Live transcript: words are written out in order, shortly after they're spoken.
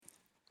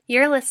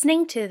You're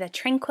listening to the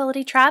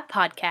Tranquility Tribe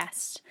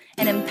podcast,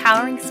 an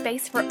empowering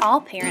space for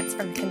all parents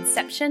from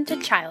conception to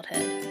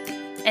childhood.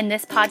 In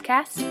this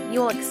podcast,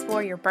 you will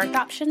explore your birth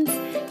options,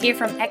 hear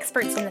from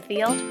experts in the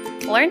field,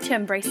 learn to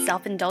embrace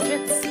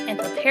self-indulgence, and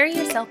prepare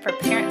yourself for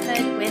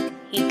parenthood with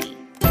Hiki.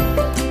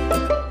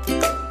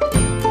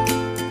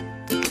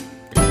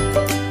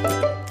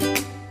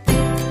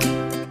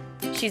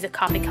 She's a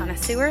coffee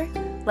connoisseur,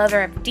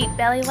 lover of deep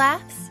belly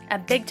laughs, a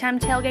big-time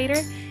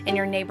tailgater, and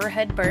your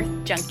neighborhood birth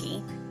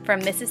junkie.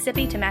 From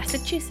Mississippi to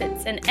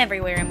Massachusetts and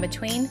everywhere in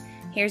between,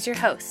 here's your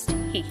host,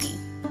 Hiki.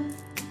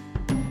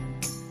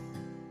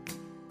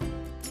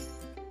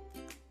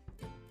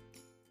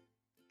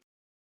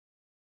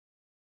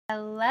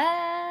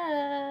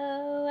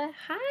 Hello!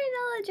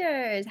 Hi,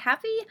 villagers!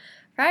 Happy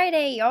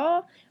Friday,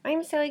 y'all!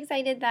 I'm so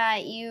excited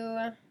that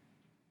you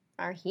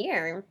are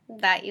here,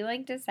 that you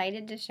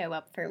decided to show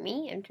up for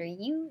me and for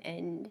you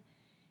and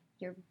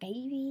your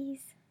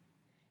babies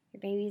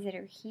that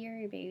are here,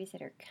 your babies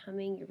that are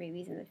coming, your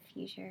babies in the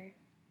future,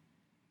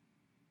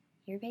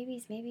 your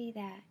babies maybe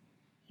that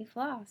you've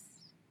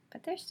lost,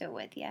 but they're still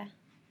with you.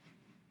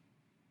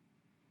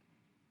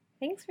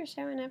 Thanks for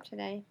showing up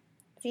today.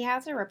 See how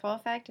it's a ripple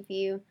effect? If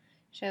you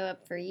show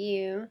up for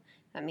you,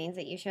 that means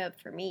that you show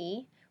up for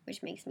me,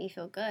 which makes me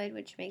feel good,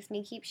 which makes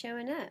me keep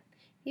showing up.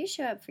 You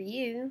show up for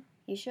you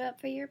show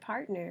up for your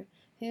partner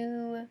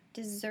who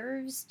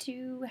deserves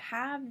to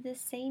have the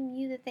same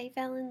you that they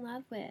fell in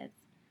love with.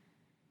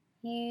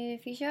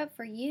 If you show up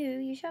for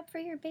you show up for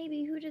your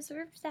baby who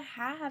deserves to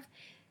have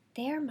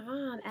their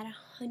mom at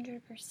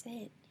 100%.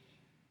 If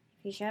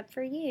you show up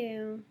for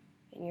you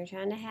and you're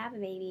trying to have a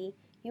baby,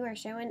 you are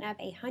showing up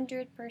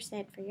 100%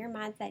 for your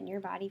mindset and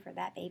your body for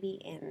that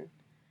baby. And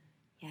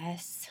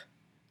yes,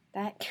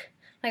 that,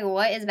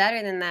 what is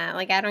better than that?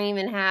 I don't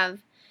even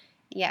have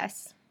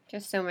yes.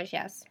 Just so much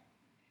yes.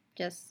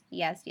 Just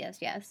yes.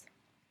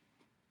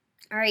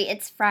 All right,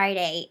 it's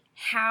Friday.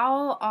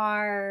 How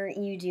are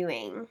you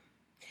doing?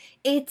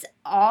 It's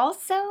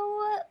also,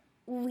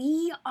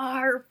 we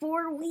are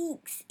 4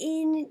 weeks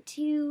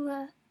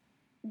into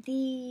the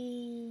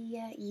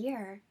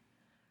year,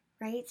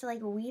 right? So,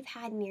 we've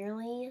had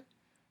nearly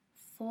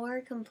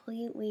 4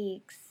 complete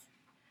weeks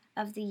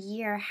of the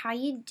year. How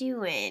you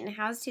doing?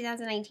 How's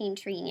 2019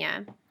 treating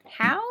you?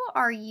 How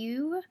are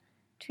you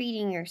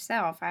treating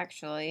yourself,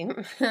 actually?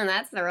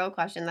 That's the real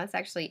question. That's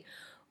actually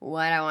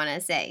what I want to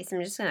say. So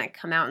I'm just going to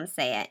come out and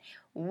say it.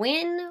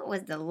 When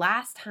was the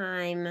last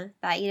time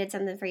that you did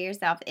something for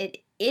yourself? If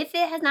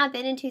it has not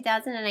been in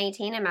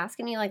 2019, I'm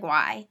asking you,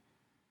 why?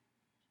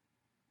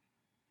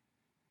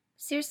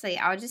 Seriously,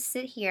 I'll just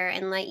sit here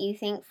and let you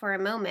think for a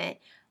moment.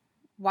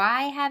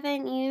 Why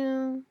haven't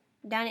you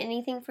done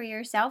anything for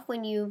yourself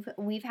when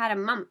we've had a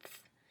month?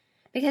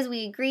 Because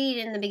we agreed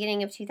in the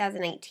beginning of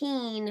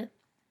 2019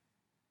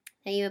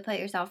 that you would put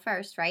yourself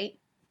first, right?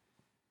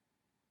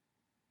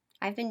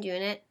 I've been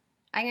doing it.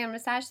 I got a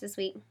massage this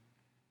week.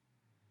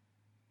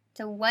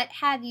 So what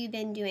have you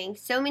been doing?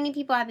 So many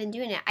people have been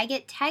doing it. I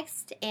get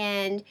texts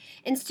and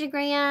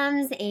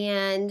Instagrams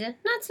and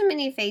not so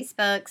many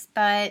Facebooks,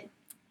 but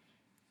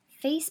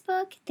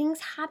Facebook, things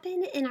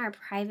happen in our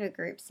private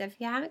groups. So if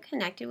you haven't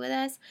connected with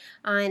us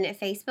on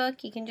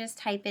Facebook, you can just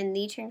type in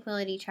The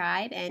Tranquility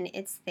Tribe and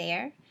it's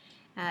there.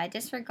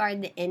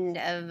 Disregard the end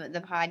of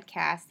the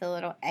podcast, the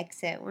little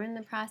exit. We're in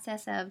the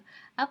process of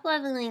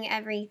up-leveling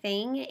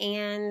everything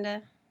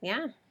and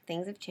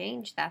things have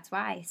changed. That's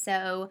why.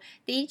 So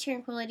The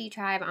Tranquility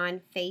Tribe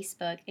on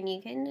Facebook and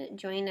you can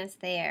join us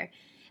there.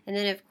 And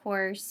then of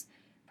course,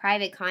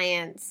 private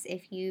clients,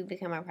 if you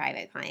become a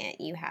private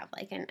client, you have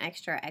an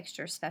extra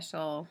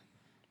special,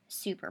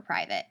 super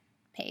private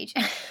page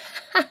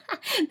that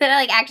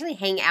I actually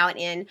hang out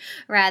in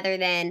rather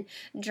than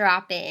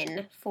drop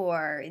in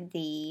for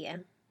the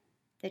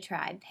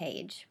tribe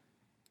page.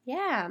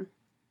 Yeah.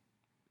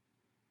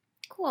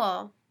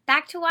 Cool.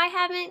 Back to why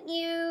haven't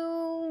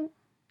you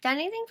done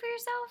anything for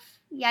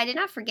yourself? Yeah, I did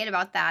not forget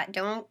about that.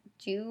 Don't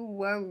you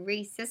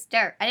worry,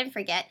 sister. I didn't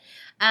forget.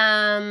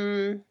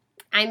 I'm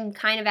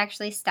kind of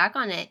actually stuck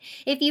on it.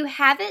 If you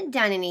haven't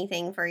done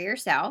anything for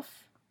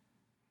yourself,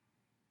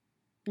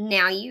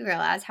 now you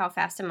realize how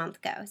fast a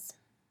month goes.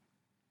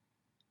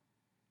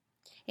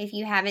 If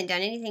you haven't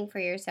done anything for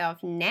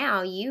yourself,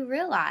 now you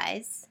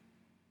realize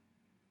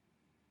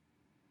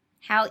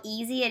how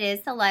easy it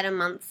is to let a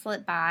month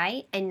slip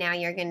by, and now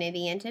you're going to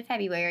be into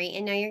February,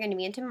 and now you're going to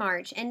be into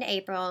March and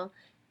April,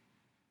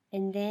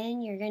 and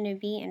then you're going to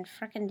be in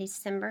frickin'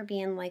 December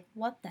being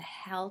what the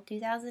hell,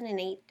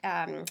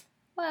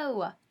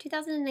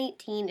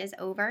 2018 is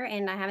over,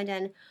 and I haven't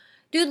done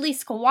doodly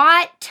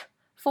squat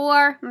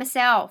for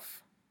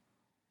myself.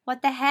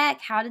 What the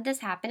heck? How did this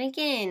happen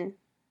again?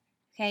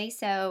 Okay,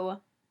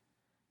 so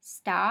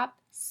stop,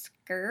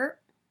 skirt,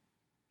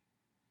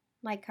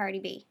 like Cardi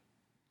B.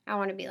 I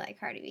want to be like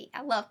Cardi B.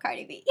 I love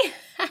Cardi B.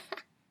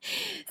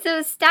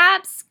 So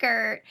stop,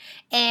 skirt,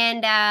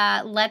 and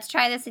let's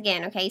try this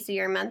again, okay? So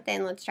you're a month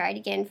in. Let's try it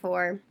again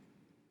for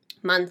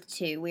month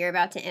 2. We are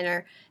about to enter February. So, 2019 is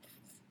over, and I haven't done doodly squat for myself. Okay, so stop, skirt, like Cardi B. I want to be like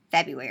Cardi B. I love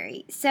Cardi B. So stop, skirt, and let's try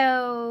this again,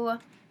 okay? So you're a month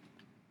in. Let's try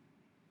it again for month 2. We are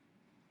about to enter February.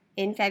 So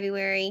in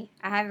February.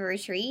 I have a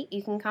retreat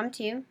you can come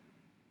to.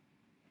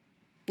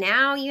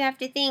 Now you have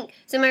to think.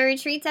 So my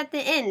retreat's at the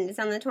end. It's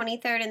on the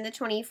 23rd and the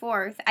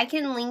 24th. I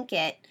can link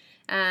it.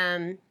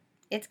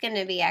 It's going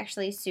to be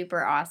actually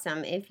super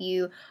awesome. If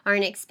you are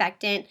an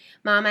expectant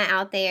mama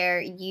out there,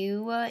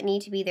 you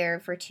need to be there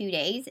for 2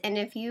 days. And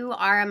if you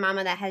are a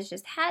mama that has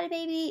just had a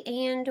baby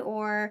and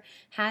or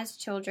has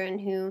children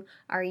who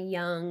are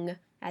young,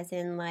 as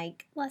in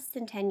like less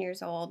than 10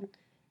 years old,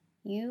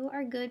 you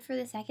are good for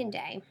the second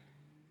day.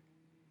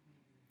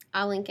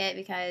 I'll link it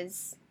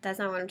because that's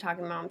not what I'm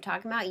talking about. I'm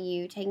talking about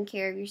you taking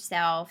care of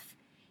yourself.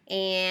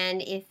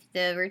 And if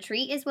the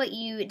retreat is what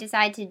you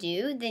decide to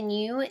do, then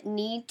you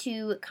need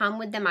to come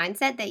with the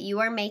mindset that you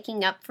are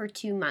making up for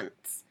 2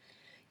 months.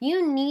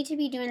 You need to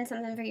be doing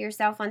something for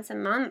yourself once a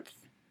month.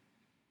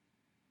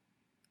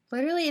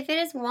 Literally, if it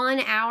is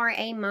 1 hour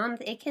a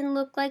month, it can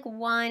look like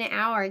 1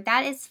 hour.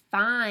 That is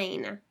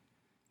fine.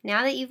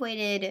 Now that you've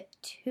waited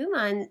 2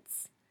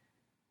 months,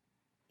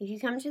 if you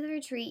come to the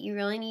retreat, you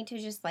really need to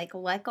just like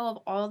let go of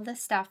all the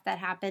stuff that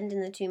happened in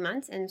the 2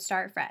 months and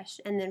start fresh.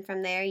 And then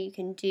from there, you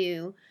can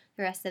do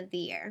the rest of the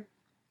year.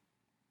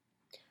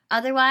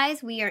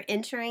 Otherwise, we are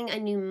entering a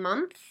new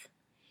month.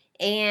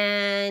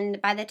 And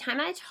by the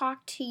time I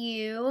talk to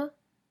you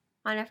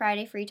on a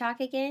Friday Free Talk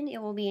again,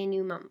 it will be a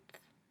new month.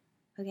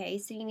 Okay,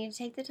 so you need to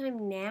take the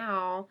time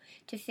now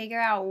to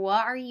figure out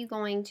what are you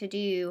going to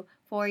do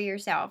for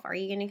yourself. Are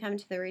you going to come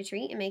to the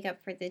retreat and make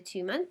up for the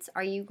 2 months?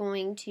 Are you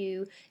going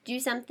to do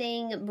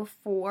something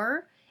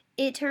before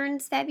it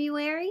turns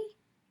February?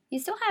 You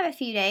still have a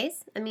few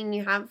days. I mean,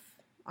 you have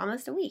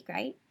almost a week,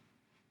 right?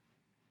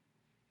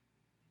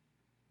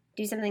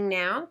 Do something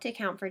now to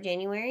count for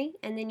January,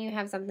 and then you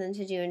have something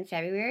to do in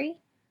February.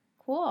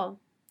 Cool.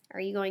 Are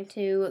you going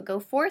to go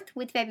forth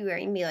with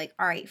February and be like,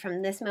 all right,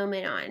 from this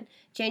moment on,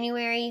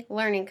 January,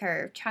 learning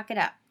curve, chalk it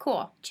up.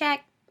 Cool,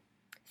 check.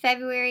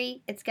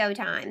 February, it's go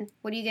time.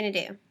 What are you going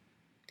to do?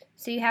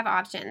 So you have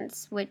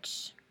options,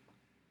 which,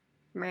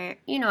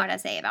 you know what I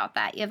say about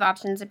that. You have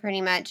options of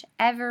pretty much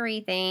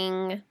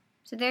everything.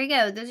 So there you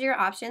go. Those are your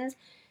options.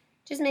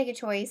 Just make a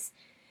choice.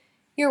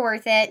 You're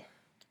worth it.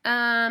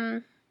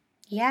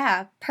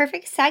 Yeah,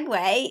 perfect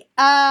segue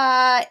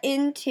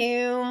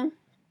into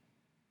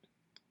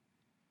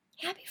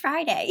Happy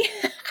Friday.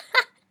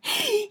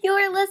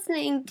 You're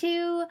listening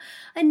to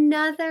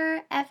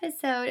another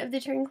episode of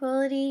the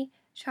Tranquility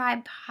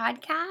Tribe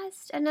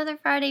podcast, another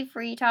Friday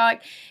Free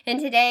Talk. And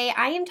today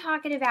I am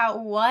talking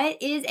about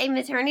what is a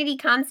maternity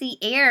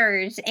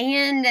concierge.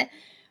 And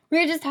we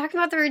were just talking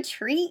about the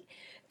retreat.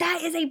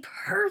 That is a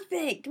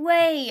perfect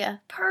way,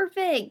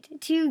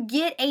 to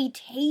get a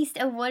taste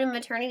of what a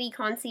maternity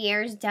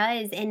concierge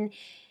does. And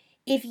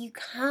if you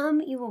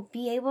come, you will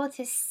be able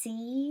to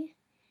see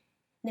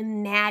the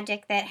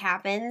magic that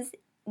happens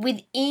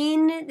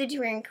within the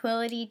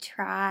Tranquility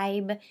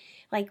Tribe,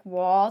 like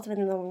walls,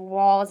 within the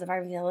walls of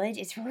our village.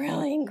 It's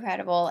really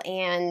incredible.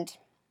 And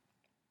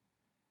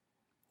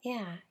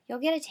yeah, you'll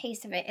get a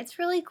taste of it. It's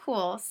really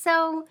cool.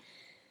 So,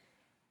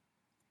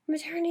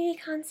 maternity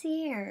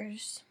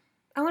concierge.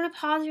 I want to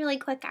pause really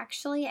quick.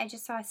 Actually, I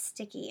just saw a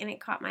sticky and it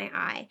caught my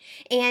eye.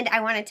 And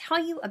I want to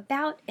tell you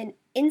about an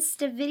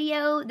Insta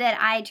video that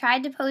I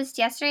tried to post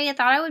yesterday. I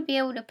thought I would be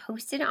able to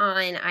post it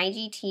on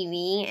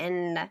IGTV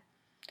and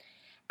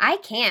I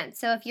can't.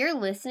 So if you're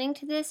listening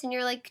to this and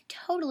you're like,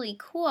 totally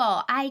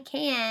cool, I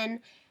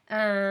can.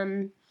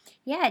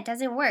 Yeah, it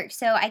doesn't work.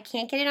 So I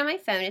can't get it on my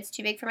phone. It's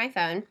too big for my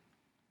phone.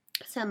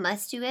 So I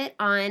must do it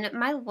on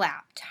my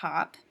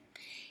laptop.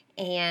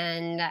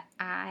 And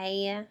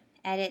I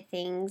edit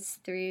things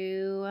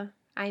through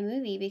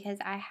iMovie because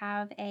I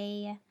have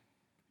a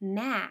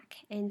Mac.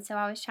 And so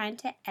I was trying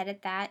to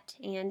edit that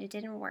and it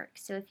didn't work.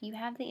 So if you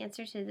have the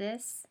answer to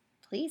this,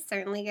 please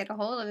certainly get a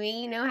hold of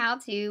me. You know how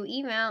to.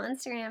 Email,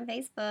 Instagram,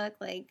 Facebook.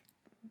 Like,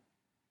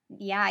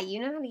 yeah, you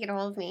know how to get a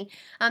hold of me.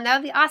 That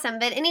would be awesome.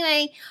 But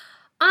anyway,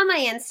 on my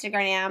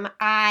Instagram,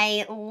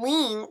 I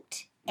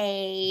linked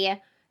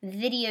a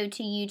video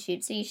to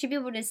YouTube, so you should be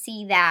able to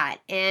see that.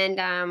 And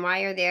while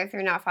you're there, if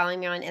you're not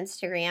following me on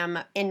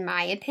Instagram, in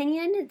my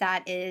opinion,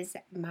 that is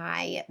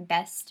my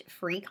best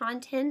free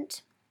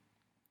content.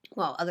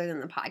 Well, other than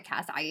the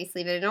podcast,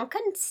 obviously, but I don't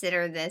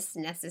consider this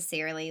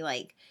necessarily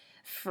like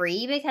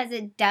free because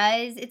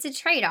it's a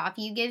trade-off.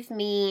 You give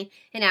me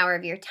an hour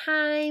of your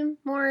time,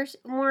 more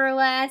or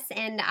less,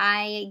 and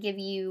I give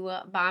you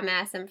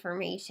bomb-ass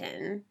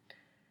information.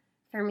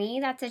 For me,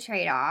 that's a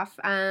trade-off.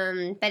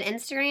 But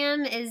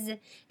Instagram is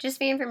just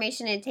for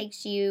information. It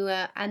takes you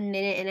a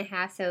minute and a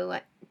half, so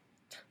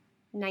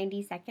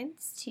 90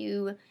 seconds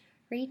to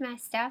read my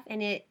stuff,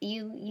 and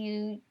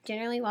you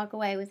generally walk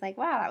away with like,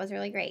 wow, that was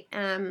really great.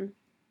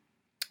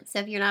 So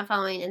if you're not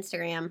following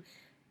Instagram,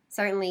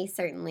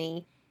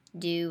 certainly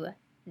do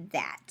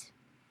that.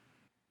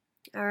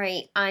 All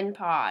right,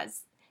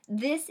 unpause.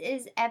 This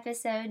is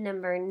episode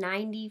number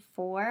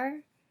 94.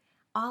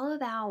 All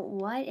about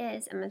what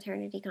is a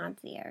maternity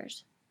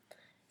concierge.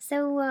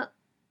 So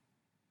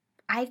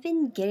I've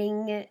been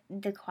getting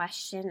the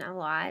question a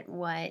lot,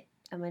 what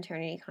a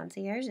maternity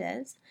concierge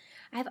is.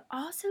 I've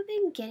also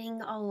been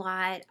getting a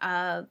lot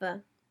of,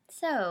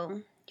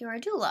 so you're a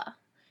doula.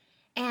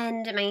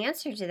 And my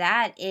answer to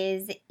that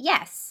is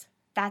yes,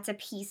 that's a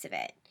piece of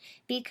it.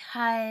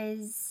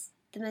 Because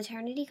the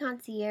maternity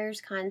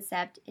concierge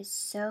concept is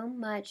so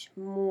much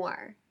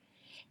more.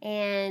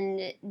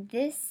 And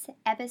this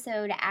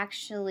episode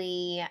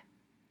actually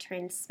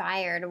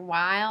transpired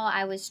while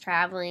I was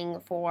traveling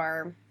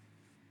for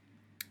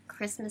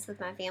Christmas with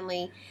my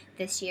family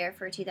this year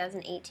for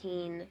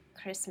 2018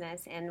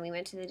 Christmas, and we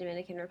went to the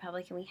Dominican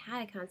Republic and we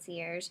had a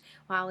concierge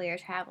while we were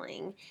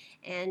traveling.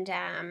 And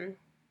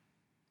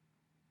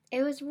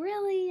it was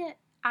really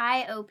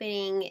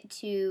eye-opening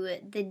to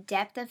the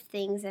depth of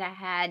things that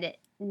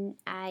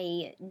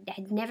I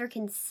had never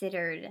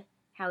considered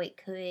how it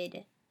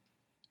could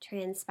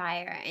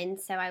transpire.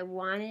 And so I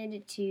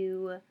wanted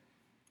to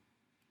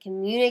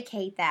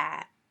communicate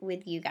that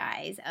with you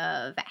guys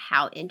of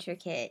how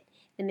intricate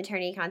the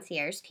maternity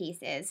concierge piece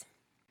is.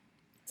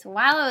 So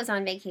while I was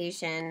on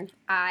vacation,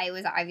 I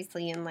was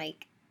obviously in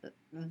like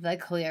the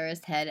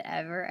clearest head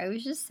ever. I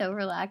was just so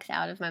relaxed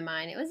out of my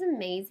mind. It was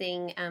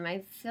amazing.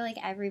 I feel like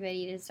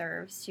everybody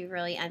deserves to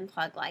really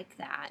unplug like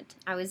that.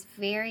 I was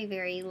very,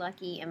 very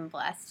lucky and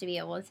blessed to be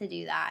able to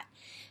do that.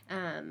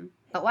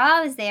 But while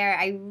I was there,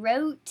 I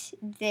wrote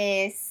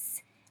this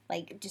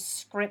like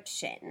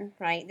description,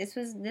 right? This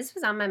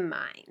was on my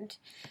mind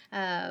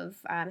of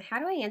how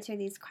do I answer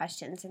these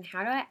questions and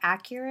how do I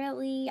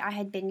accurately, I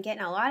had been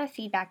getting a lot of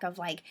feedback of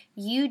like,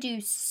 you do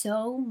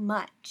so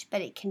much,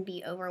 but it can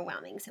be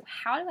overwhelming. So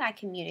how do I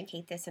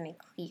communicate this in a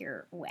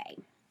clear way?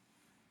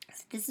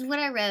 So this is what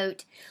I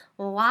wrote,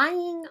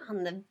 lying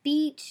on the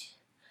beach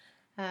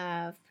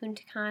of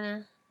Punta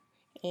Cana,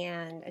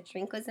 and a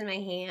drink was in my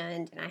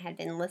hand, and I had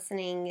been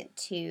listening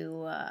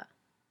to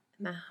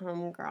my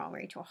homegirl,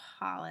 Rachel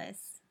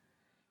Hollis,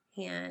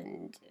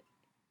 and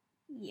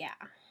yeah,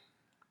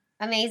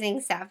 amazing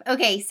stuff.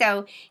 Okay,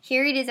 so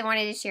here it is. I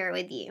wanted to share it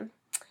with you.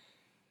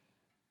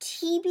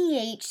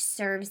 TBH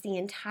serves the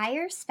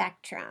entire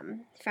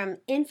spectrum from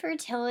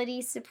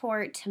infertility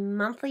support to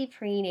monthly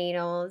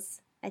prenatals,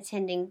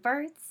 attending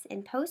births,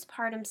 and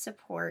postpartum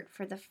support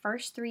for the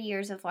first 3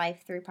 years of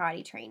life through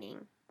potty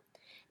training.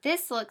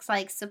 This looks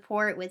like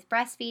support with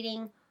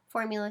breastfeeding,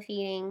 formula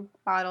feeding,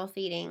 bottle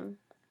feeding,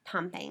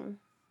 pumping,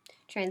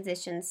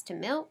 transitions to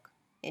milk,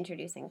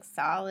 introducing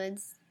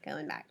solids,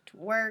 going back to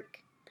work,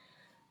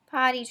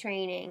 potty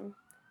training,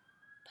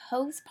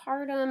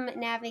 postpartum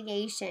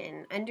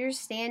navigation,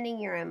 understanding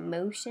your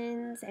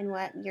emotions and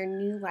what your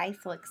new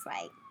life looks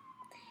like,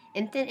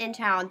 infant and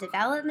child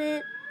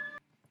development,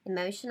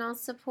 emotional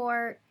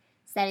support,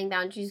 setting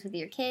boundaries with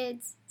your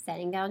kids,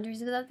 setting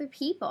boundaries with other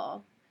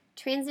people,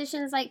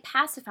 transitions like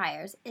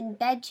pacifiers and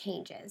bed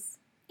changes,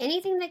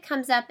 anything that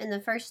comes up in the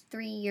first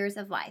 3 years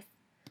of life.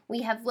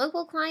 We have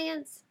local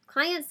clients,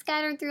 clients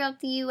scattered throughout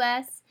the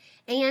U.S.,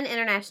 and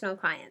international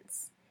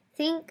clients.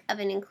 Think of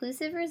an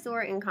inclusive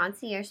resort and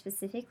concierge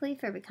specifically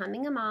for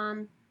becoming a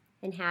mom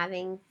and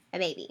having a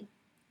baby.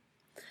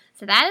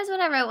 So that is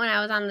what I wrote when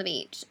I was on the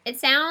beach. It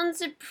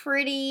sounds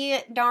pretty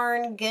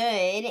darn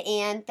good,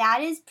 and that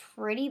is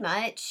pretty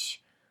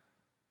much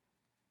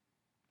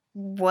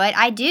what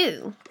I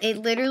do. It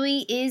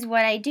literally is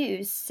what I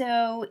do.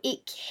 So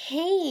it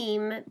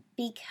came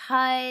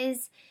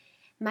because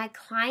my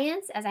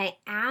clients, as I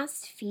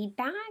asked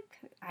feedback,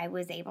 I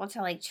was able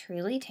to like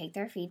truly take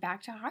their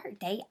feedback to heart.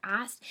 They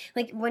asked,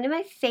 like, one of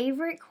my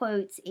favorite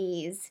quotes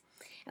is,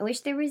 I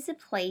wish there was a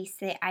place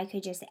that I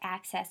could just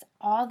access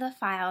all the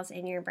files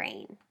in your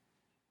brain.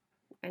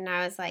 And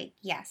I was like,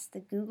 yes,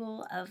 the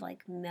Google of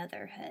like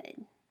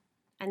motherhood.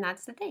 And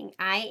that's the thing.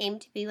 I aim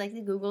to be like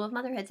the Google of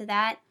motherhood. So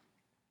that's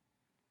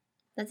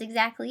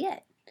exactly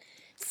it.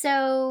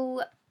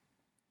 So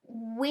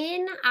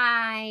when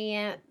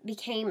I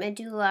became a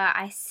doula,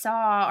 I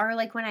saw, or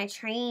like when I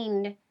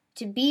trained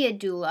to be a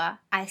doula,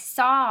 I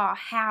saw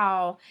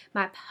how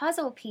my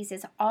puzzle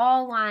pieces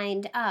all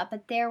lined up,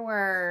 but there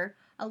were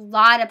a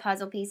lot of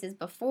puzzle pieces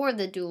before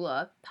the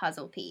doula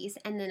puzzle piece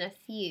and then a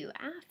few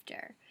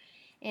after.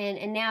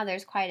 And now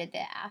there's quite a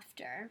bit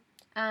after.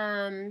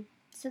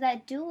 So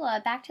that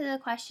doula, back to the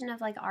question of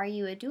like, are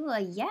you a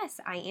doula? Yes,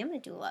 I am a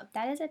doula.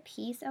 That is a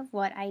piece of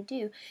what I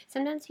do.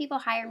 Sometimes people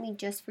hire me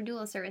just for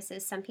doula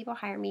services. Some people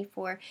hire me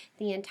for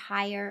the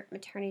entire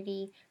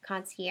maternity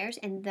concierge,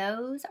 and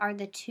those are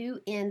the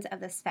two ends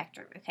of the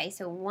spectrum. Okay,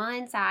 so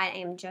one side I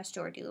am just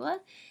your doula,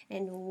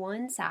 and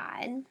one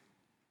side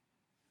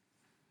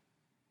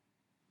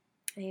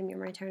I am your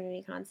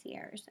maternity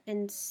concierge.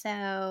 And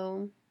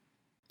so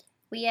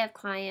we have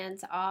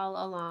clients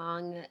all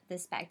along the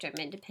spectrum.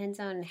 It depends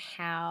on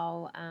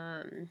how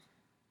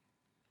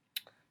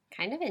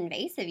kind of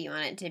invasive you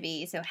want it to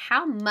be. So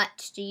how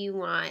much do you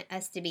want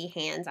us to be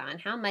hands-on?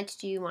 How much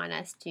do you want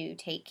us to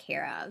take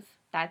care of?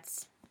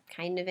 That's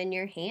kind of in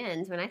your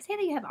hands. When I say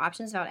that you have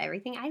options about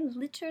everything, I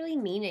literally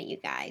mean it, you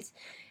guys.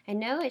 I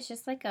know it's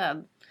just like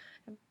a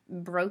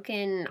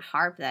broken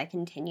harp that I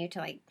continue to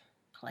like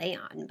play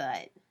on,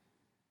 but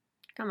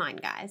come on,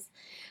 guys.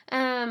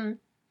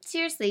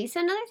 Seriously. So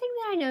another thing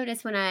that I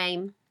noticed when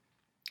I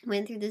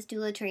went through this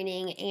doula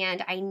training,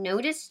 and I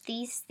noticed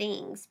these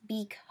things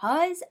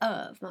because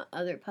of my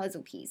other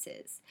puzzle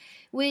pieces,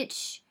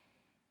 which,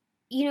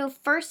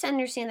 first to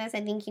understand this,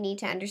 I think you need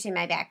to understand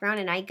my background,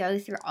 and I go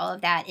through all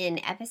of that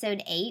in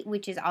episode 8,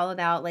 which is all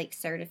about like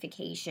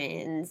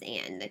certifications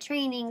and the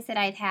trainings that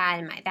I've had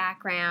and my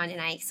background,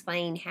 and I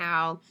explain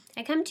how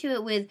I come to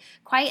it with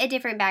quite a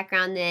different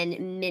background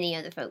than many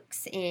of the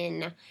folks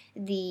in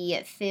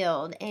the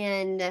field,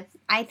 and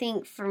I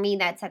think for me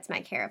that sets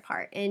my care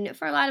apart, and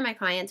for a lot of my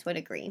clients would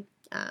agree.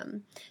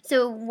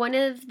 So one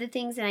of the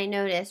things that I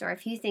noticed, or a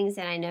few things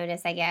that I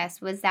noticed, I guess,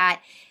 was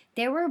that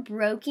there were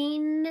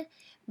broken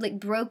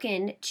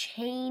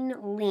chain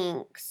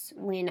links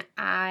when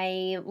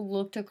I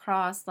looked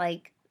across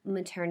like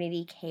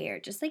maternity care,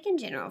 just like in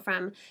general,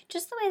 from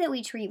just the way that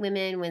we treat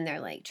women when they're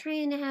like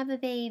trying to have a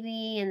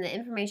baby, and the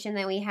information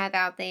that we have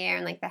out there,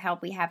 and like the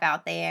help we have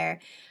out there,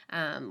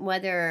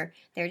 whether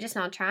they're just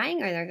not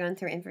trying, or they're going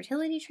through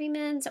infertility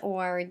treatments,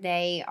 or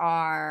they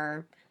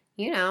are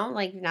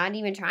like not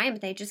even trying,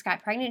 but they just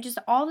got pregnant, just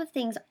all the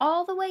things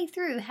all the way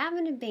through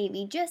having a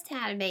baby, just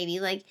had a baby,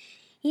 like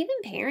even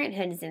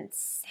parenthood is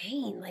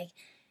insane. Like,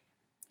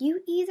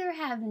 you either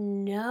have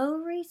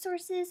no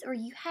resources or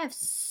you have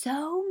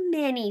so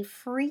many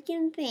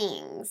freaking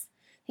things.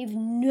 You have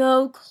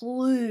no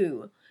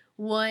clue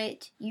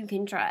what you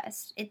can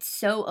trust. It's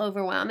so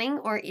overwhelming,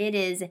 or it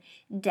is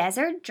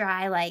desert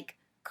dry like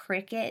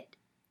cricket,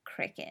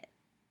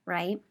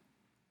 right?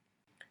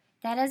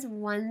 That is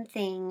one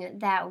thing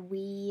that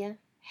we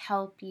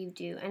help you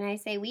do. And I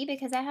say we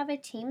because I have a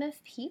team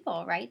of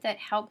people, right, that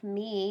help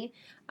me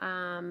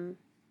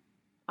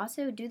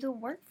also do the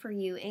work for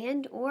you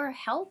and or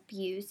help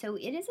you. So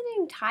it is an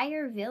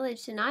entire village,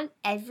 so not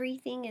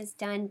everything is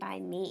done by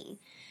me.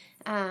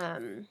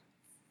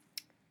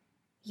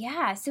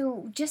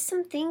 So just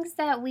some things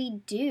that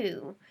we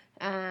do.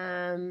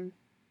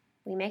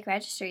 We make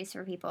registries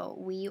for people.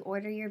 We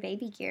order your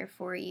baby gear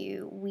for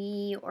you.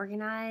 We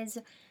organize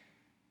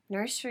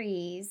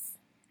nurseries.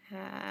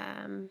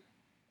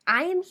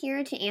 I am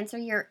here to answer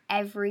your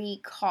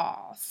every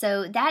call.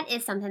 So that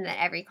is something that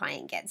every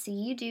client gets. So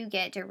you do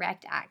get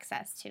direct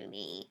access to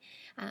me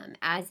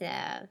as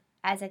a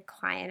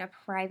client, a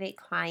private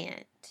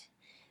client.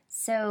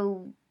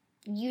 So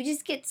you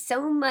just get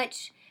so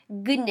much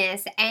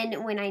goodness.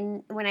 And when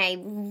I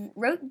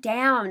wrote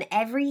down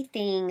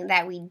everything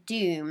that we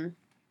do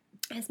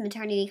as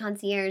Maternity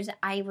Concierge,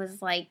 I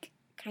was like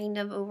kind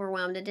of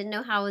overwhelmed. I didn't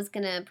know how I was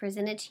going to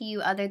present it to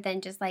you other than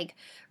just like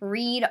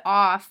read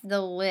off the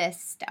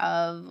list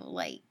of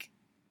like,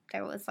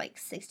 there was like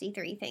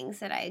 63 things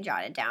that I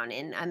jotted down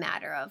in a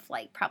matter of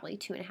like probably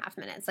 2.5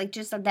 minutes. Like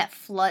just that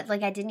flood,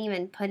 like I didn't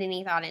even put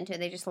any thought into it.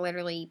 They just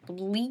literally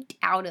leaked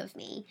out of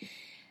me.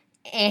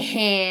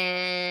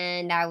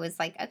 And I was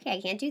like, okay,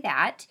 I can't do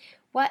that.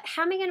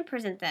 How am I going to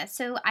present this?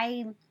 So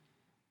I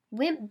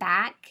went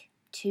back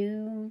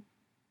to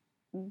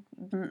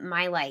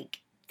my like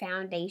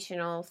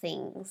foundational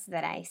things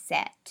that I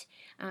set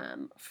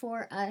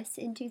for us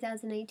in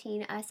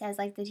 2018, us as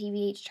like the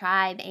TBH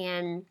tribe,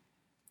 and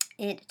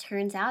it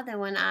turns out that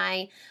when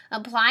I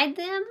applied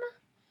them,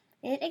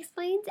 it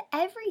explains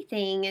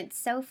everything. It's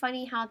so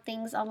funny how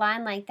things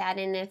align like that.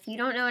 And if you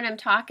don't know what I'm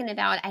talking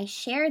about, I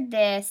shared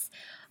this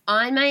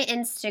on my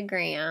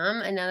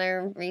Instagram.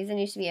 Another reason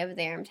you should be over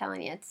there. I'm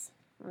telling you, it's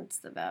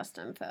the best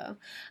info.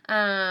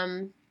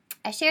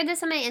 I shared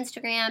this on my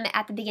Instagram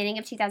at the beginning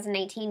of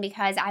 2019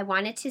 because I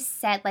wanted to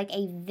set like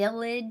a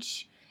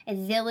village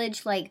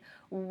like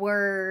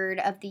word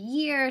of the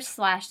year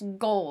 /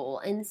 goal.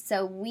 And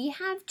so we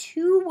have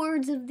 2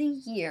 words of the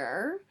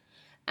year,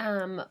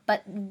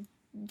 but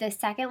the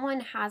second one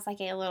has like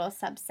a little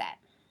subset.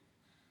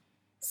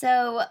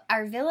 So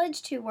our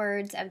village 2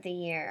 words of the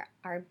year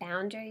are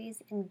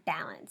boundaries and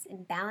balance.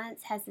 And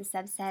balance has the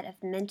subset of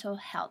mental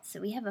health.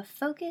 So we have a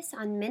focus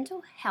on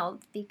mental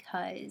health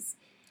because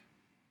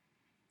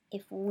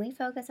if we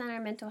focus on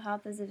our mental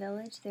health as a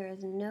village, there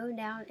is no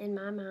doubt in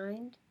my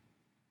mind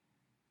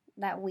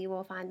that we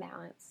will find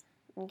balance,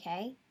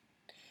 okay?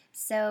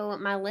 So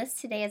my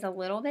list today is a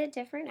little bit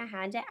different. I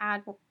had to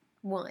add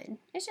one.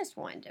 It's just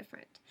one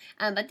different.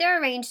 But they're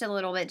arranged a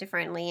little bit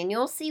differently, and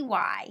you'll see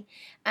why.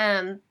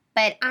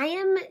 But I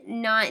am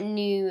not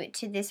new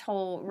to this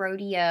whole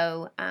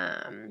rodeo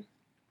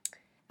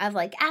of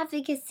like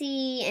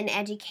advocacy and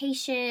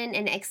education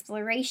and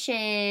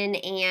exploration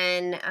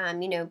and,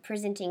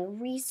 presenting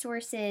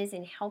resources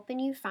and helping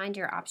you find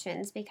your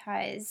options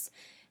because,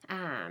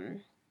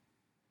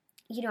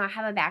 I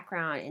have a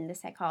background in the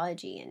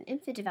psychology and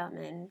infant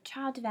development and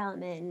child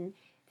development and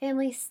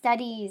family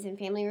studies and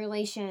family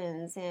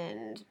relations,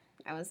 and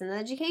I was in the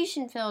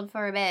education field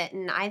for a bit,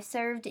 and I've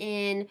served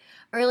in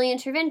early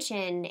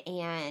intervention,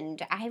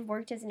 and I've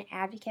worked as an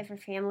advocate for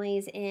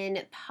families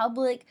in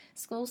public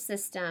school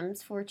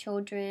systems for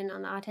children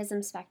on the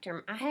autism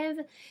spectrum. I have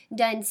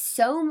done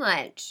so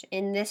much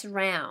in this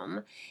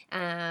realm,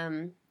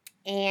 and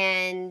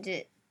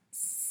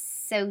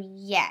so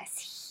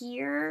yes,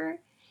 here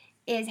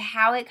is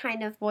how it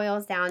kind of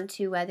boils down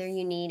to whether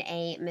you need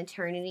a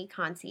maternity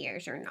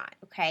concierge or not,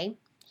 okay?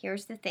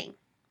 Here's the thing.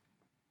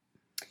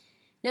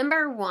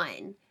 Number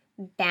 1,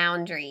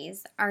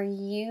 boundaries. Are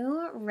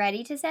you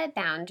ready to set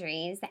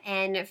boundaries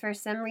and for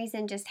some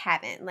reason just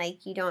haven't?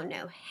 Like you don't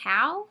know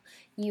how,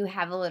 you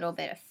have a little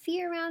bit of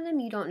fear around them,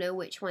 you don't know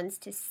which ones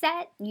to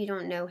set, you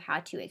don't know how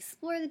to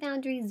explore the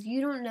boundaries,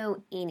 you don't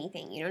know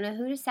anything, you don't know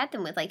who to set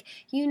them with, like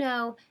you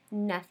know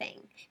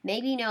nothing.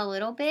 Maybe you know a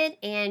little bit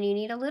and you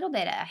need a little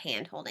bit of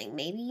hand holding.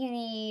 Maybe you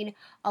need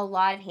a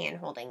lot of hand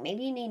holding.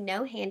 Maybe you need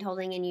no hand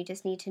holding and you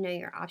just need to know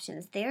your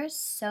options. There's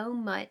so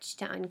much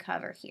to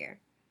uncover here,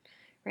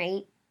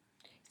 right?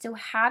 So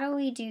how do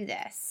we do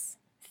this?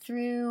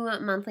 Through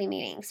monthly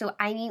meetings. So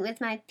I meet with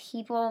my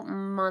people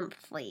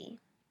monthly.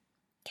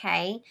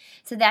 Okay,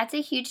 so that's a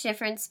huge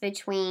difference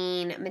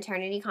between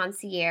maternity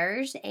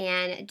concierge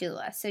and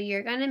doula. So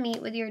you're going to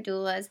meet with your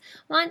doulas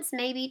once,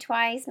 maybe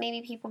twice,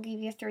 maybe people give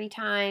you 3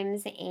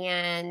 times,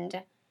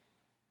 and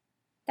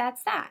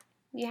that's that.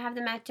 You have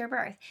them at your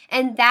birth.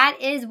 And that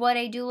is what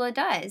a doula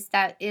does.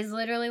 That is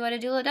literally what a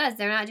doula does.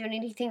 They're not doing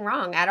anything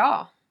wrong at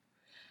all.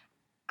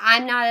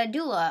 I'm not a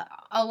doula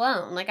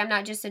alone. Like, I'm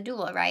not just a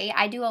doula, right?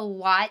 I do a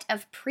lot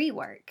of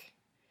pre-work.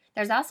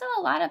 There's also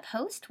a lot of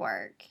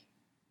post-work.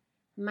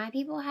 My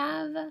people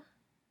have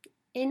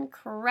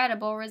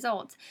incredible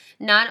results.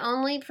 Not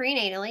only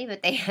prenatally,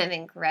 but they have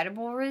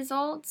incredible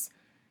results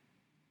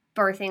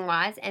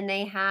birthing-wise, and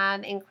they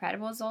have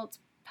incredible results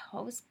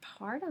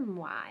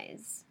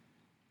postpartum-wise.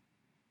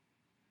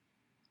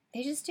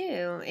 They just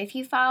do. If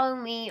you follow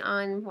me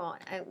on, well,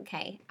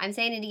 okay, I'm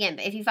saying it again,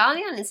 but if you follow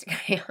me on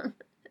Instagram...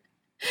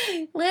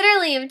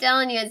 Literally, I'm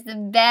telling you, it's the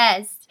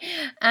best.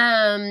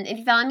 If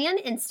you follow me on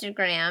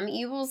Instagram,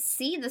 you will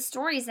see the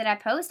stories that I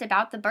post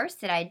about the births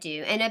that I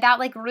do and about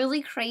like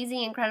really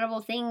crazy,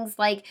 incredible things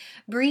like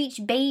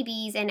breech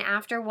babies. And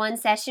after one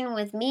session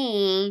with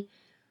me,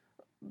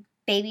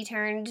 baby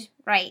turned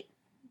right.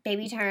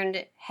 Baby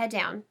turned head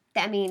down.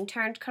 I mean,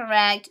 turned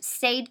correct,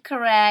 stayed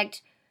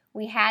correct.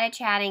 We had a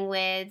chatting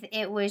with.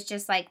 It was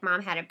just like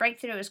mom had a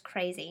breakthrough. It was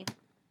crazy.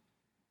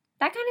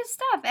 That kind of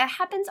stuff. It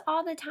happens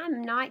all the time.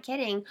 I'm not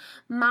kidding.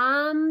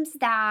 Moms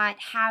that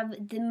have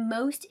the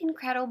most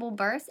incredible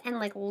births and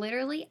like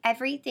literally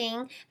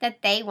everything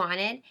that they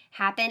wanted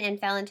happened and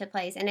fell into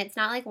place. And it's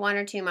not like 1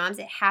 or 2 moms.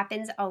 It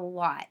happens a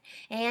lot.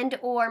 And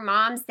or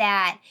moms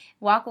that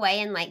walk away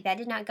and like that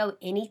did not go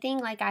anything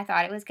like I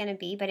thought it was going to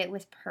be, but it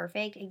was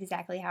perfect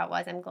exactly how it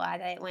was. I'm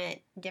glad that it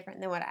went different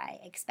than what I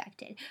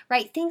expected.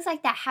 Right? Things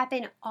like that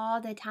happen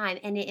all the time.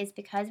 And it is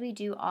because we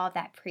do all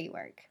that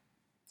pre-work.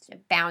 So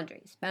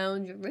boundaries.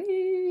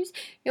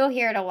 You'll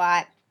hear it a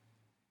lot.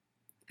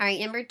 All right,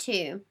 number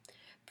 2,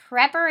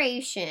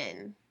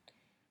 preparation.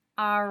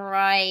 All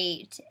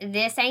right,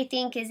 this I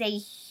think is a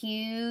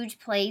huge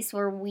place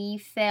where we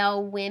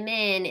fail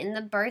women in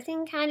the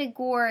birthing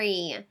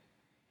category.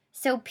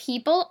 So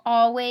people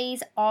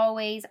always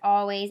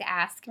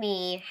ask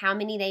me how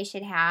many they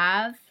should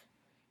have.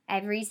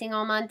 Every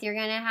single month you're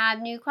going to have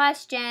new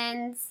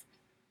questions.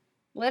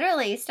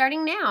 Literally,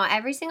 starting now,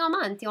 every single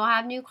month, you'll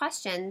have new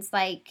questions.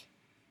 Like,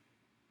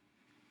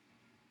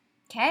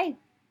 okay,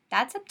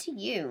 that's up to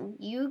you.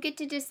 You get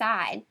to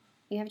decide.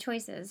 You have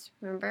choices,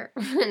 remember,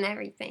 and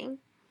everything.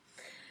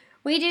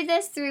 We do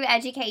this through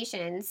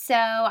education. So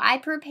I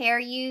prepare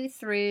you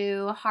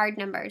through hard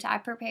numbers. I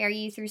prepare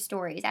you through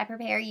stories. I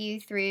prepare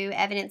you through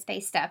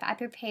evidence-based stuff. I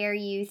prepare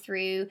you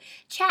through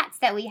chats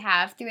that we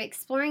have, through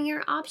exploring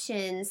your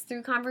options,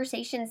 through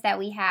conversations that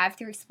we have,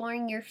 through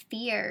exploring your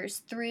fears,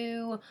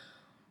 through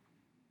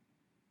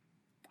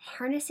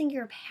harnessing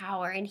your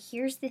power. And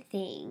here's the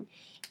thing.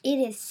 It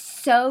is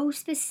so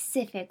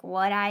specific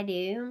what I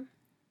do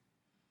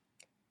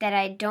that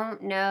I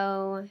don't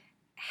know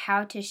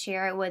how to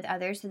share it with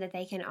others so that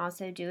they can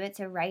also do it.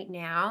 So right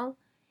now,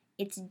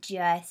 it's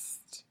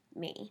just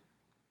me.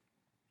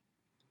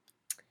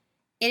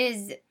 It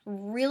is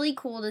really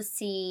cool to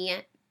see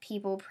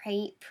people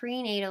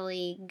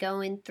prenatally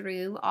going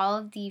through all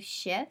of these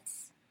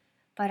shifts.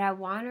 But I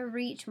want to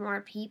reach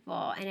more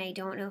people, and I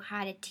don't know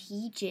how to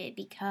teach it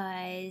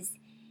because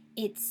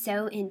it's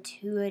so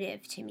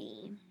intuitive to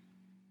me,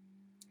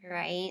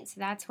 right? So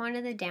that's one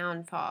of the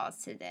downfalls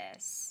to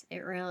this. It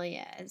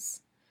really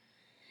is.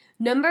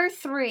 Number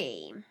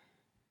 3,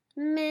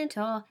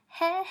 mental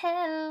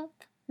health.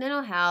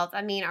 Mental health.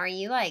 I mean, are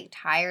you like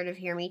tired of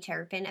hearing me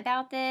chirping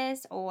about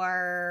this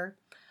or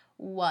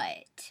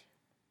what?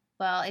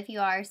 Well, if you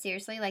are,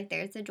 seriously, like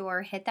there's the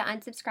door. Hit the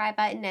unsubscribe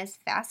button as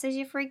fast as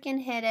you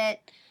freaking hit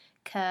it,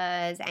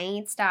 because I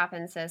ain't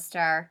stopping,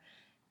 sister.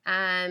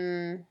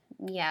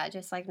 Yeah,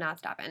 just like not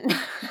stopping.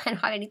 I don't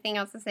have anything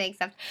else to say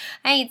except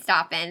I ain't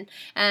stopping.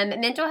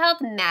 Mental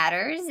health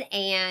matters,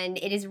 and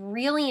it is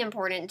really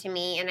important to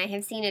me, and I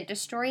have seen it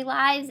destroy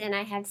lives, and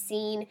I have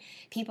seen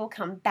people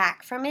come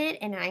back from it,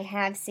 and I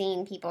have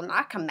seen people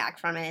not come back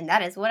from it, and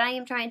that is what I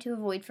am trying to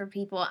avoid for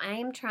people. I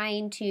am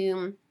trying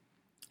to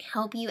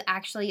help you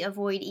actually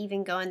avoid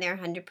even going there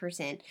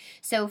 100%.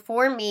 So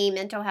for me,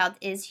 mental health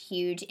is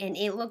huge, and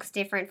it looks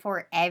different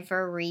for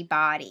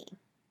everybody.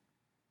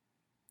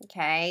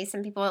 Okay,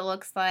 some people it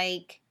looks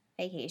like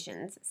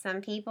vacations.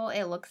 Some people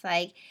it looks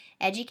like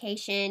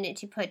education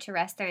to put to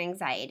rest their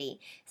anxiety.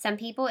 Some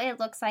people it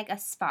looks like a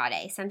spa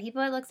day. Some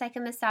people it looks like a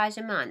massage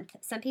a month.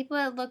 Some people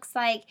it looks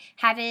like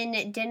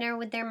having dinner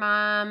with their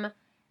mom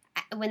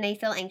when they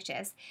feel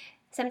anxious.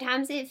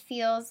 Sometimes it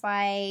feels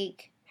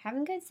like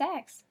having good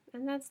sex,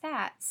 and that's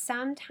that.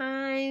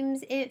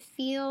 Sometimes it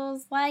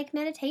feels like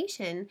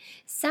meditation.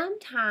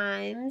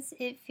 Sometimes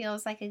it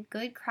feels like a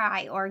good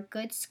cry or a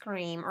good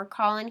scream or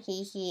calling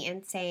hee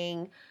and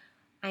saying,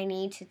 I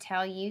need to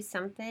tell you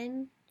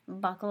something.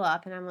 Buckle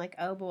up. And I'm like,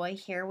 oh boy,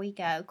 here we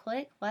go.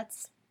 Click.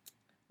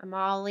 I'm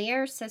all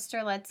ears,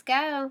 sister. Let's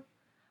go.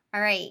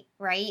 All right,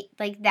 right?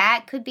 Like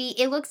that could be,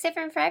 it looks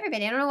different for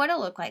everybody. I don't know what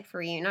it'll look like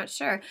for you. Not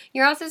sure.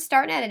 You're also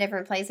starting at a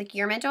different place. Like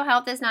your mental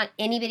health is not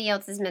anybody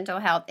else's mental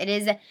health. It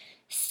is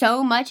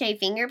so much a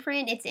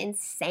fingerprint. It's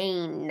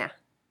insane.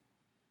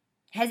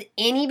 Has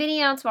anybody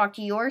else walked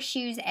your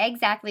shoes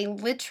exactly,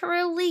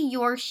 literally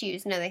your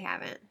shoes? No, they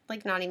haven't.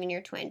 Like not even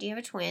your twin. Do you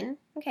have a twin?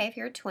 Okay, if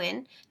you're a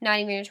twin, not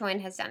even your twin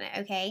has done it,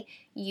 okay?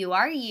 You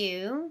are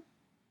you,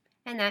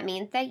 and that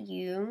means that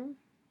you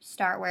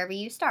start wherever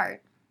you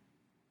start.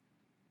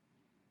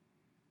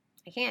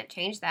 I can't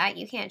change that.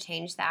 You can't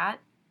change that.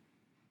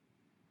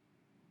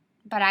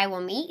 But I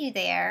will meet you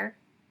there,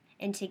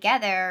 and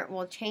together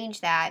we'll change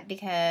that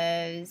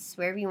because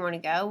wherever you want to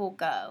go, we'll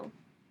go.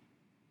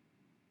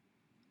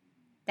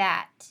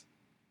 That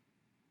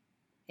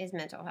is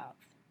mental health.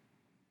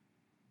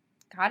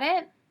 Got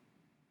it?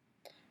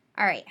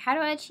 All right, how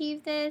do I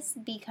achieve this?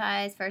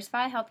 Because first of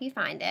all, I help you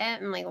find it.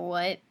 I'm like,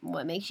 what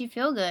makes you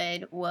feel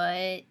good?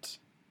 What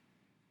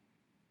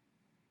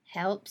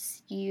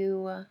helps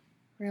you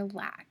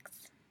relax?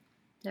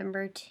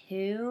 Number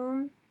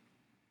 2,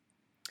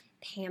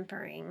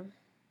 pampering.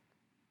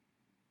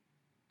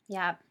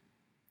 Yep.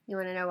 You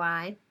want to know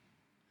why?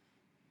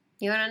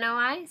 You want to know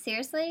why?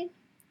 Seriously?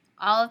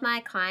 All of my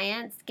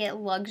clients get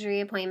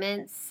luxury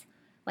appointments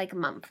like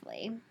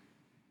monthly.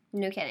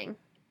 No kidding.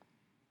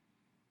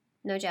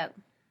 No joke.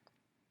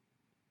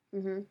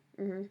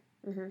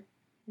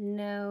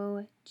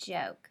 No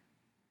joke.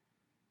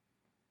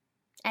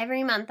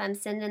 Every month I'm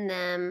sending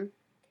them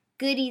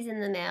goodies in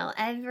the mail.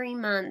 Every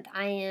month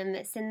I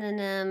am sending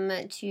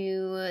them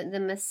to the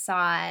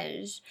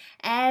massage.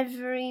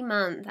 Every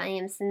month I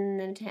am sending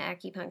them to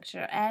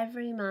acupuncture.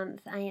 Every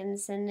month I am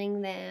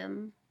sending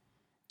them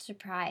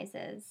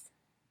surprises.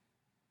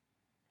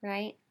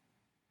 Right?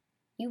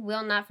 You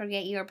will not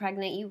forget you are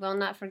pregnant. You will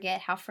not forget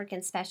how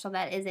freaking special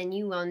that is. And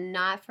you will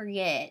not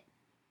forget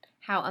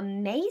how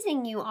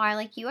amazing you are.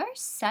 Like, you are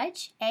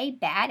such a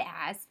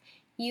badass.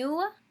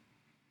 You,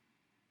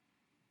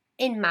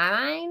 in my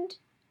mind,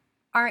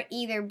 are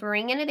either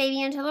bringing a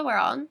baby into the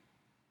world,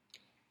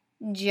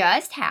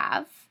 just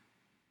have,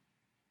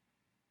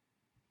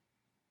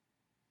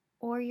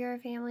 or you're a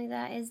family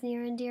that is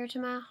near and dear to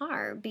my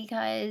heart.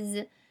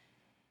 Because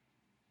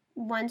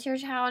once your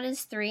child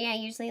is 3, I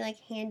usually like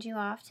hand you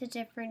off to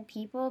different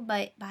people,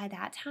 but by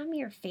that time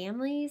you're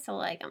family, so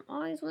like I'm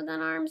always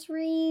within arm's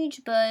reach,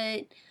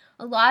 but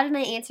a lot of my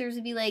answers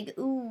would be like,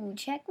 ooh,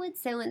 check with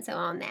so-and-so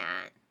on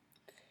that.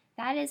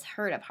 That is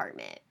her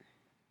department.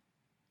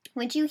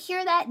 Would you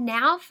hear that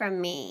now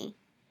from me?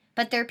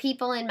 But they're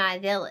people in my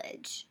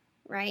village,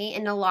 right?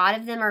 And a lot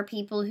of them are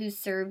people who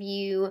serve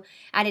you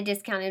at a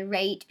discounted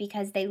rate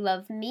because they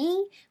love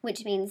me,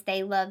 which means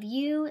they love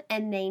you,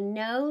 and they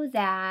know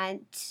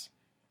that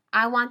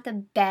I want the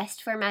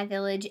best for my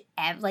village,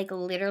 like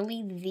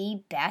literally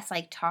the best,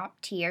 like top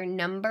tier,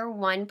 number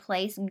 1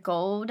 place,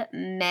 gold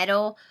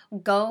medal,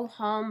 go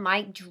home,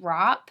 mic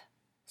drop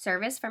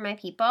service for my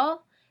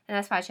people, and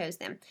that's why I chose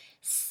them.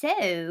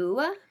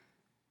 So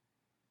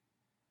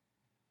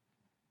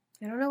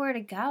I don't know where to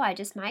go. I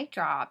just mic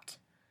dropped.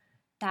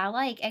 That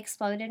like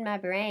exploded my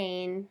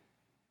brain.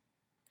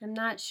 I'm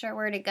not sure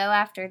where to go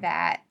after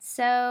that.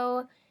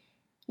 So,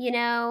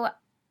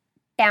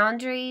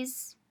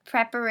 boundaries,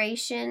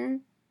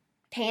 preparation,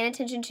 paying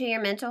attention to your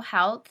mental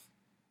health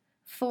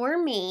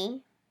for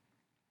me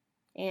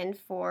and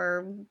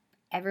for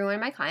every one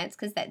of my clients,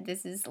 because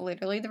this is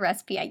literally the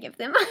recipe I give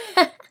them.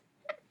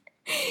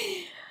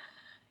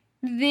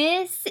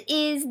 This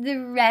is the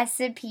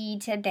recipe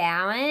to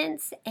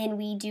balance, and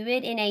we do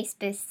it in a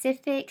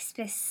specific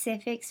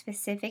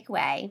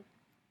way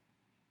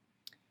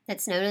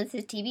that's known as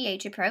the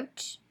TBH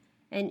approach,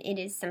 and it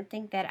is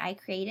something that I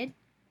created,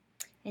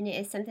 and it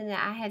is something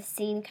that I have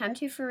seen come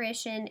to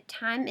fruition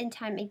time and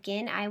time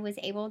again. I was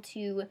able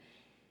to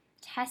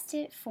test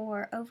it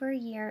for over a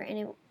year,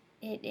 and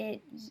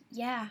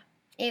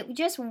it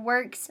just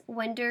works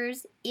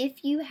wonders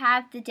if you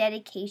have the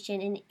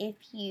dedication and if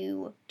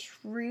you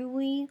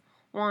truly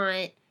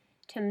want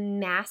to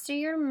master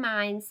your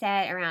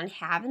mindset around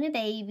having a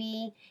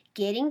baby,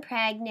 getting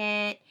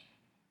pregnant,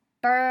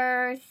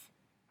 birth,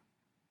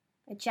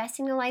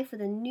 adjusting to life with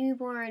a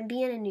newborn,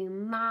 being a new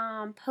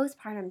mom,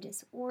 postpartum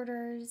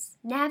disorders,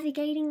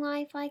 navigating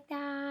life like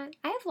that.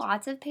 I have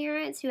lots of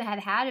parents who have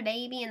had a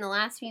baby in the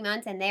last few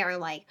months and they are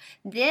like,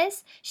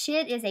 this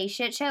shit is a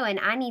shit show and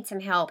I need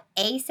some help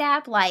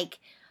ASAP. Like,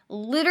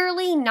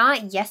 literally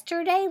not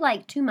yesterday,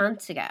 like 2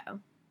 months ago.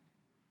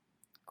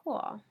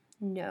 Cool.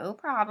 No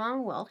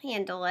problem. We'll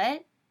handle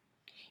it.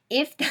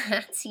 If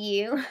that's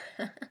you,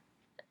 I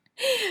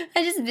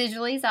just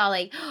visually saw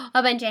like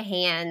a bunch of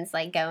hands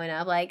like going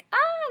up like,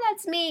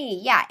 that's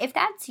me. Yeah, if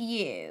that's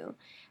you,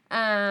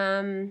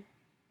 drop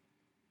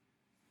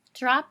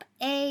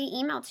a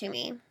email to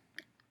me.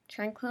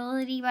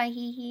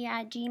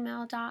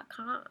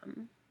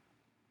 tranquilitybyhehe@gmail.com.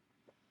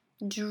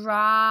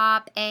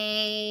 Drop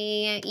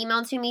a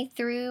email to me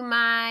through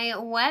my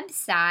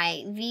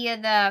website via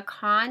the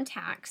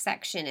contact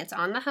section. It's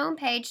on the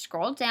homepage.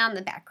 Scroll down.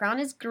 The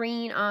background is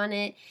green on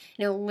it.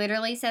 And it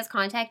literally says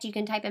contact. You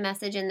can type a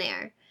message in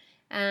there.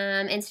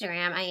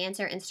 Instagram. I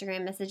answer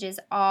Instagram messages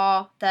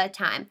all the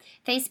time.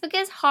 Facebook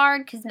is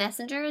hard because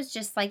Messenger is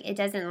just like, it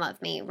doesn't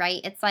love me,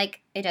 right? It's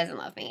like, it doesn't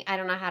love me. I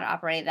don't know how to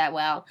operate that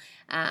well.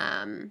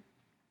 It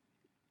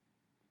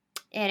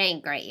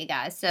ain't great, you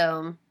guys.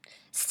 So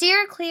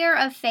steer clear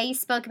of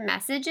Facebook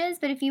messages,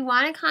 but if you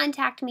want to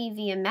contact me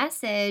via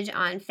message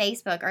on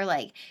Facebook or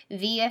like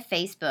via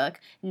Facebook,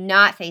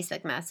 not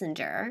Facebook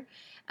Messenger,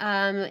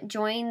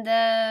 join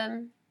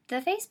the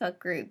Facebook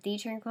group, the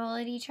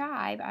Tranquility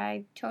Tribe.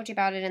 I told you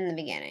about it in the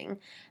beginning.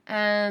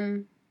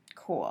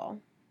 Cool.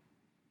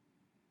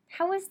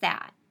 How was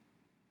that?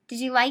 Did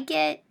you like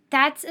it?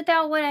 That's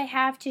about what I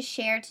have to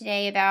share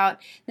today about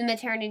the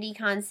Maternity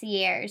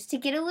Concierge. To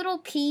get a little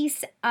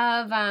piece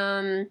of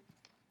a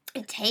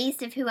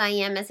taste of who I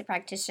am as a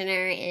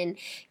practitioner and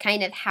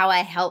kind of how I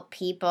help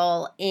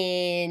people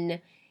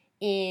in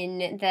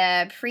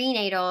the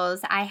prenatals,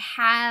 I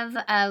have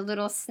a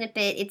little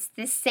snippet. It's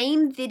the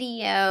same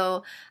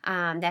video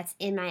that's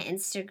in my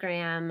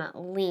Instagram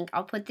link.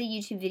 I'll put the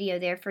YouTube video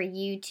there for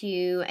you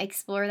to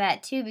explore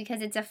that too,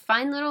 because it's a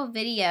fun little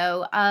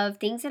video of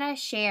things that I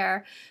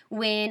share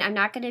when I'm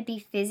not going to be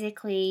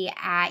physically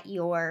at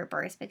your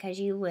birth because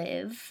you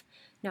live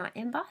not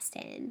in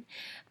Boston.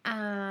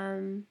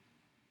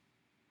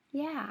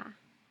 Yeah.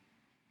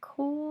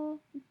 Cool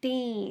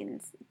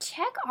beans.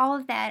 Check all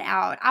of that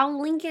out.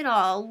 I'll link it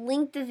all. I'll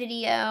link the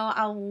video.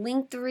 I'll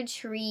link the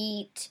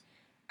retreat.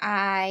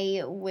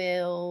 I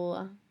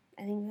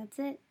think that's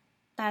it.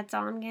 That's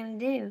all I'm going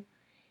to do.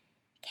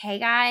 Okay,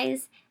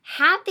 guys.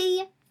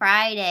 Happy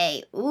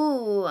Friday.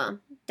 Ooh,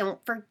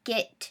 don't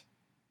forget.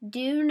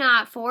 Do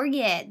not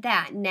forget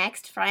that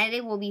next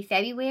Friday will be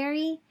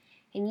February,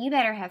 and you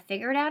better have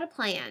figured out a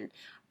plan.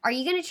 Are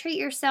you going to treat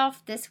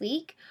yourself this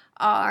week?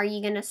 Are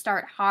you going to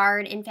start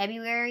hard in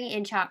February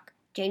and chalk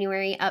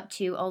January up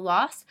to a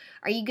loss?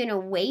 Are you going to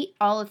wait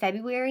all of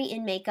February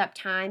and make up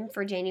time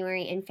for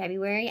January and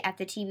February at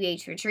the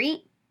TBH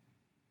retreat?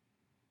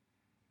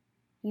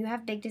 You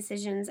have big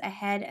decisions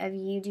ahead of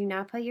you. Do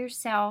not put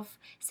yourself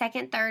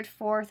 2nd, 3rd,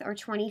 4th, or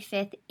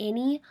 25th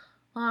any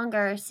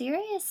longer.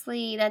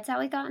 Seriously, that's how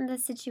we got in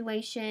this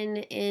situation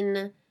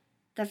in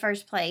the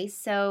first place.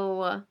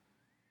 So,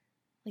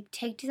 like,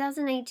 take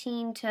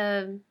 2018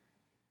 to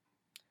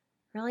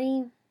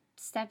really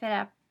step it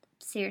up.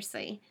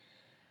 Seriously.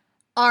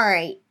 All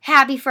right.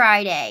 Happy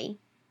Friday.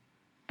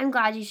 I'm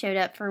glad you showed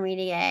up for me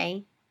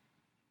today.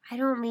 I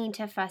don't mean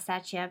to fuss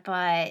at you,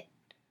 but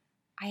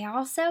I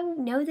also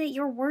know that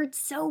you're worth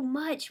so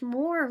much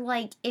more.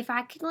 Like, if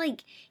I could,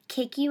 like,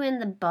 kick you in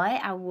the butt,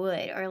 I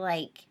would. Or,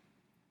 like,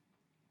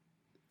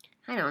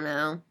 I don't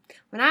know.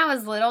 When I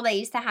was little, they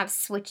used to have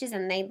switches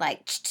and they'd,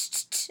 like,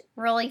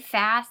 really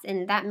fast.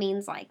 And that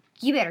means, like,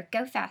 you better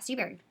go fast. You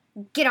better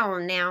get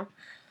on now.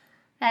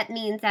 That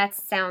means that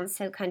sounds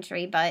so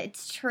country, but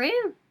it's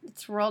true.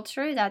 It's real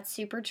true. That's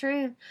super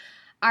true.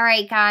 All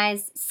right,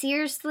 guys.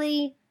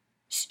 Seriously,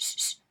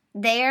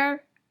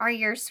 there are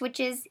your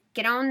switches.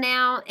 Get on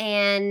now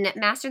and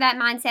master that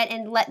mindset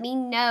and let me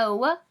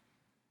know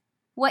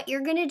what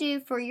you're going to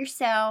do for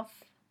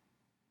yourself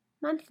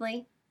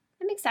monthly.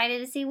 I'm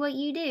excited to see what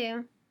you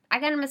do. I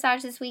got a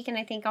massage this week and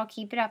I think I'll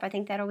keep it up. I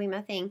think that'll be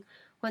my thing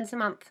once a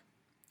month.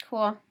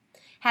 Cool.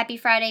 Happy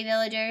Friday,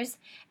 villagers.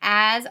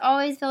 As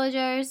always,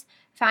 villagers,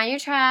 find your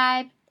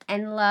tribe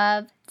and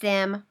love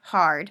them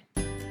hard.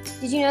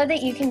 Did you know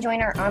that you can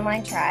join our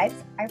online tribes?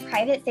 Our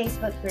private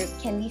Facebook group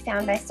can be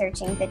found by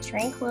searching the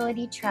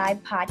Tranquility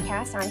Tribe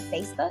podcast on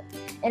Facebook,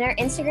 and our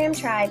Instagram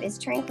tribe is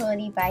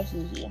Tranquility by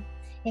Hehe.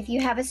 If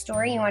you have a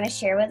story you want to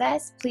share with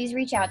us, please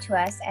reach out to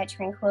us at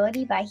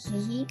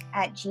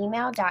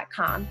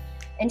tranquilitybyhehe@gmail.com.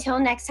 Until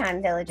next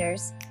time,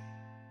 villagers.